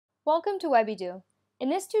Welcome to Webydo. In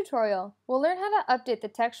this tutorial, we'll learn how to update the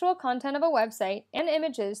textual content of a website and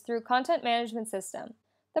images through Content Management System.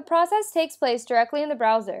 The process takes place directly in the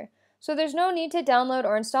browser, so there's no need to download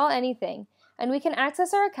or install anything, and we can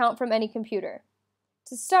access our account from any computer.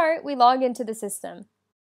 To start, we log into the system.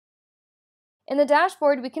 In the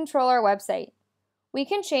dashboard, we control our website. We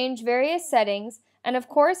can change various settings and, of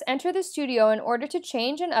course, enter the studio in order to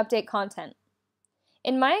change and update content.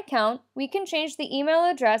 In My Account, we can change the email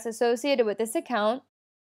address associated with this account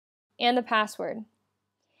and the password.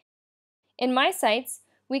 In My Sites,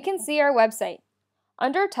 we can see our website.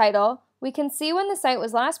 Under Title, we can see when the site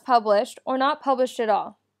was last published or not published at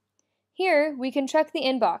all. Here, we can check the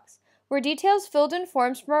inbox, where details filled in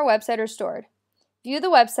forms from our website are stored, view the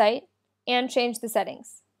website, and change the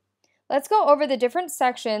settings. Let's go over the different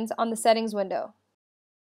sections on the settings window.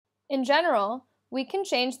 In general, we can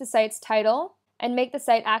change the site's title and make the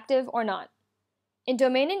site active or not. In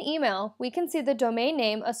Domain and Email, we can see the domain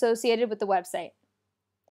name associated with the website.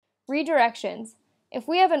 Redirections. If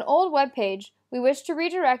we have an old web page we wish to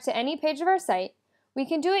redirect to any page of our site, we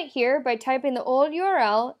can do it here by typing the old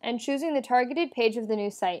URL and choosing the targeted page of the new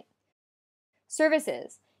site.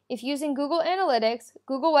 Services. If using Google Analytics,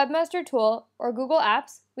 Google Webmaster Tool, or Google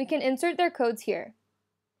Apps, we can insert their codes here.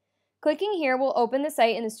 Clicking here will open the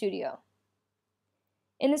site in the studio.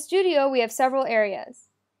 In the studio, we have several areas.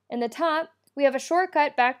 In the top, we have a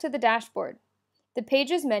shortcut back to the dashboard, the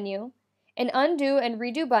Pages menu, an undo and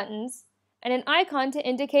redo buttons, and an icon to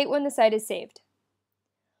indicate when the site is saved.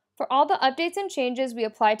 For all the updates and changes we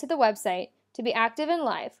apply to the website to be active and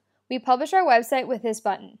live, we publish our website with this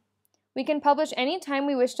button. We can publish any time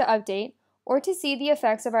we wish to update or to see the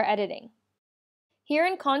effects of our editing. Here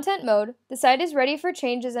in Content mode, the site is ready for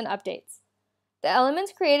changes and updates. The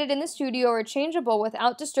elements created in the studio are changeable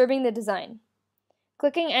without disturbing the design.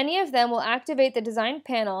 Clicking any of them will activate the design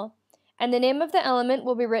panel, and the name of the element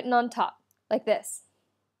will be written on top, like this.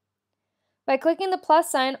 By clicking the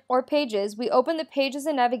plus sign or Pages, we open the Pages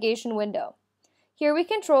and Navigation window. Here we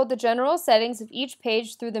control the general settings of each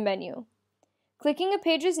page through the menu. Clicking a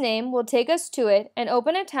page's name will take us to it and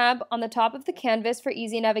open a tab on the top of the canvas for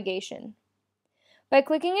easy navigation. By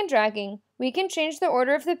clicking and dragging, we can change the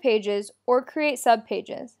order of the pages or create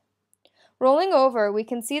subpages. Rolling over, we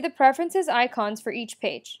can see the preferences icons for each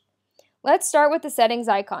page. Let's start with the settings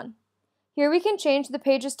icon. Here we can change the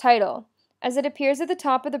page's title, as it appears at the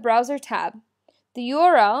top of the browser tab, the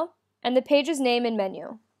URL, and the page's name and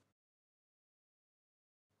menu.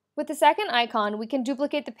 With the second icon, we can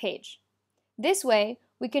duplicate the page. This way,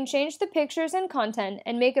 we can change the pictures and content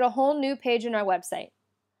and make it a whole new page in our website.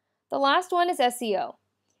 The last one is SEO.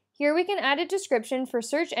 Here we can add a description for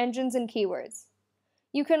search engines and keywords.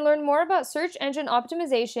 You can learn more about search engine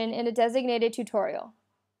optimization in a designated tutorial.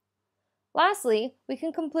 Lastly, we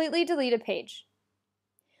can completely delete a page.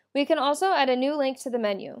 We can also add a new link to the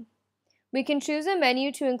menu. We can choose a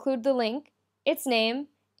menu to include the link, its name,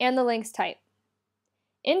 and the link's type.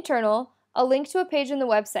 Internal, a link to a page in the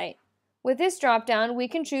website. With this dropdown, we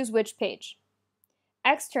can choose which page.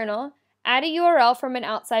 External, add a URL from an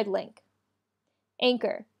outside link.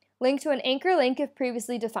 Anchor, link to an anchor link if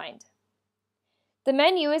previously defined. The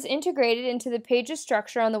menu is integrated into the page's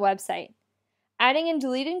structure on the website. Adding and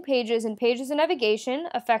deleting pages in Pages and Navigation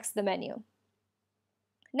affects the menu.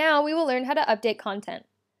 Now we will learn how to update content.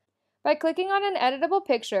 By clicking on an editable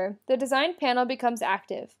picture, the design panel becomes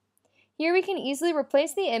active. Here we can easily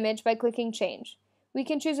replace the image by clicking Change. We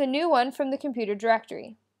can choose a new one from the computer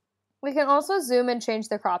directory. We can also zoom and change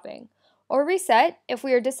the cropping, or reset if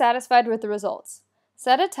we are dissatisfied with the results.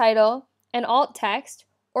 Set a title, an alt text,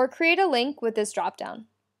 or create a link with this dropdown.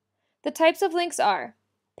 The types of links are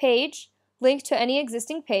Page, link to any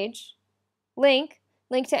existing page, Link,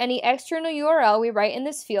 link to any external URL we write in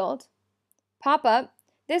this field, Pop-up,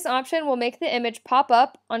 this option will make the image pop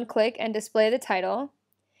up on click and display the title,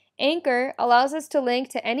 Anchor allows us to link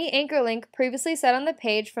to any anchor link previously set on the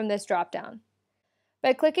page from this dropdown.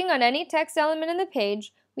 By clicking on any text element in the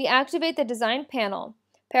page, we activate the Design panel,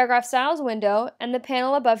 Paragraph Styles window, and the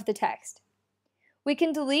panel above the text. We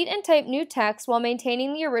can delete and type new text while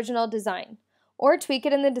maintaining the original design, or tweak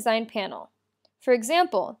it in the Design panel. For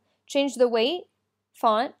example, change the weight,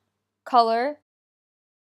 font, color,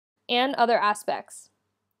 and other aspects.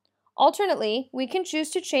 Alternately, we can choose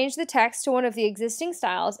to change the text to one of the existing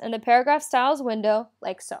styles in the Paragraph Styles window,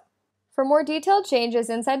 like so. For more detailed changes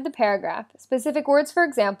inside the paragraph, specific words for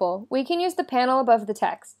example, we can use the panel above the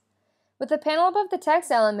text. With the panel above the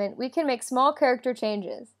text element, we can make small character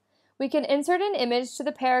changes. We can insert an image to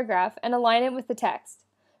the paragraph and align it with the text,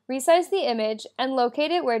 resize the image, and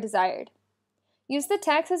locate it where desired. Use the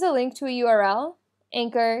text as a link to a URL,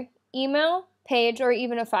 anchor, email, page, or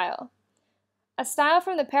even a file. A style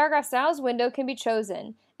from the Paragraph Styles window can be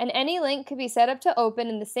chosen, and any link can be set up to open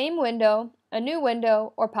in the same window, a new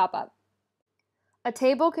window, or pop-up. A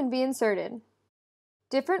table can be inserted.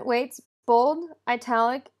 Different weights, bold,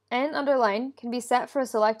 italic, and underline, can be set for a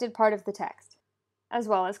selected part of the text, as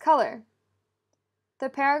well as color. The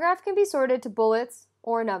paragraph can be sorted to bullets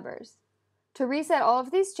or numbers. To reset all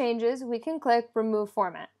of these changes, we can click Remove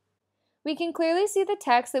Format. We can clearly see the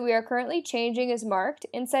text that we are currently changing is marked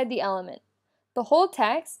inside the element, the whole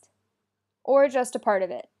text, or just a part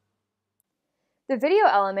of it. The video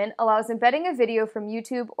element allows embedding a video from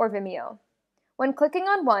YouTube or Vimeo. When clicking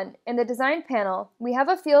on one, in the Design panel, we have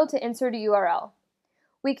a field to insert a URL.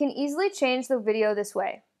 We can easily change the video this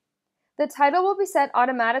way. The title will be set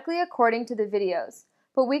automatically according to the videos,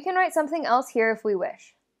 but we can write something else here if we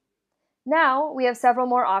wish. Now, we have several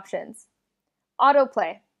more options.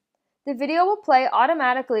 Autoplay. The video will play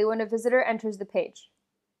automatically when a visitor enters the page.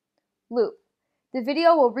 Loop. The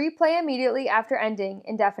video will replay immediately after ending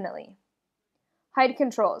indefinitely. Hide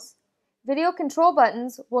controls. Video control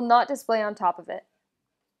buttons will not display on top of it.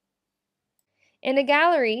 In a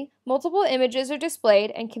gallery, multiple images are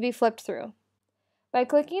displayed and can be flipped through. By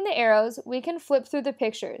clicking the arrows, we can flip through the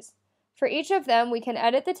pictures. For each of them, we can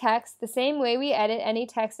edit the text the same way we edit any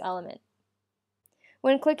text element.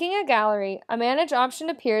 When clicking a gallery, a Manage option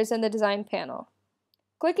appears in the Design panel.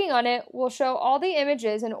 Clicking on it will show all the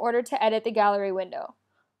images in order to edit the gallery window.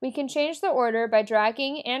 We can change the order by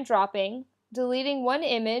dragging and dropping, deleting one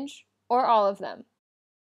image, or all of them.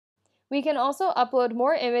 We can also upload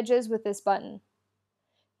more images with this button.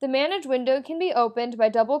 The Manage window can be opened by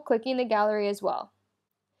double-clicking the gallery as well.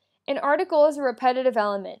 An article is a repetitive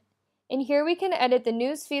element. In here we can edit the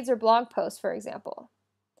news feeds or blog posts, for example.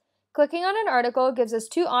 Clicking on an article gives us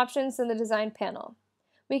two options in the Design panel.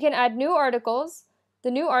 We can add new articles.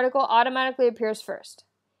 The new article automatically appears first.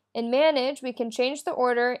 In Manage, we can change the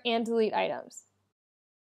order and delete items.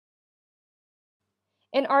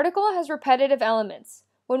 An article has repetitive elements.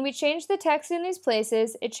 When we change the text in these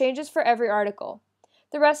places, it changes for every article.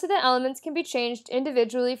 The rest of the elements can be changed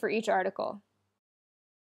individually for each article.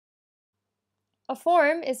 A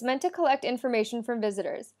form is meant to collect information from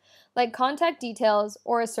visitors, like contact details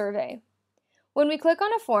or a survey. When we click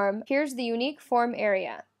on a form, here's the Unique Form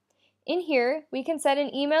area. In here, we can set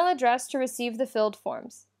an email address to receive the filled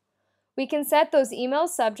forms. We can set those email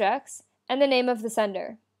subjects and the name of the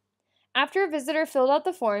sender. After a visitor filled out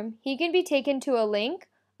the form, he can be taken to a link,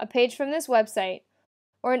 a page from this website,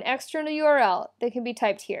 or an external URL that can be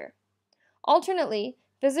typed here. Alternately,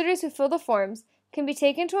 visitors who fill the forms can be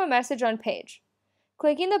taken to a message on page.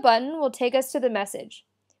 Clicking the button will take us to the message.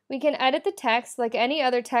 We can edit the text like any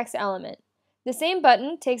other text element. The same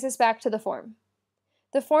button takes us back to the form.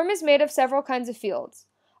 The form is made of several kinds of fields.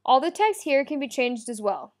 All the text here can be changed as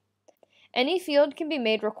well. Any field can be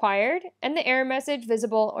made required and the error message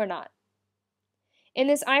visible or not. In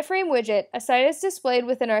this iframe widget, a site is displayed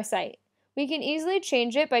within our site. We can easily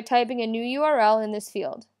change it by typing a new URL in this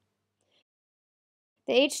field.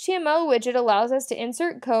 The HTML widget allows us to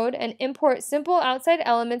insert code and import simple outside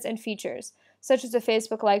elements and features, such as a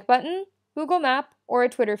Facebook like button, Google Map, or a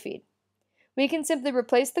Twitter feed. We can simply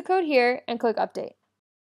replace the code here and click Update.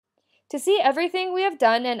 To see everything we have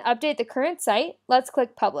done and update the current site, let's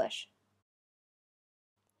click Publish.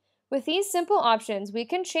 With these simple options, we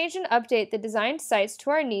can change and update the designed sites to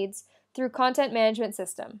our needs through Content Management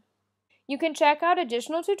System. You can check out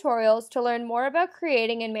additional tutorials to learn more about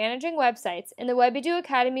creating and managing websites in the Webydo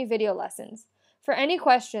Academy video lessons. For any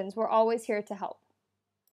questions, we're always here to help.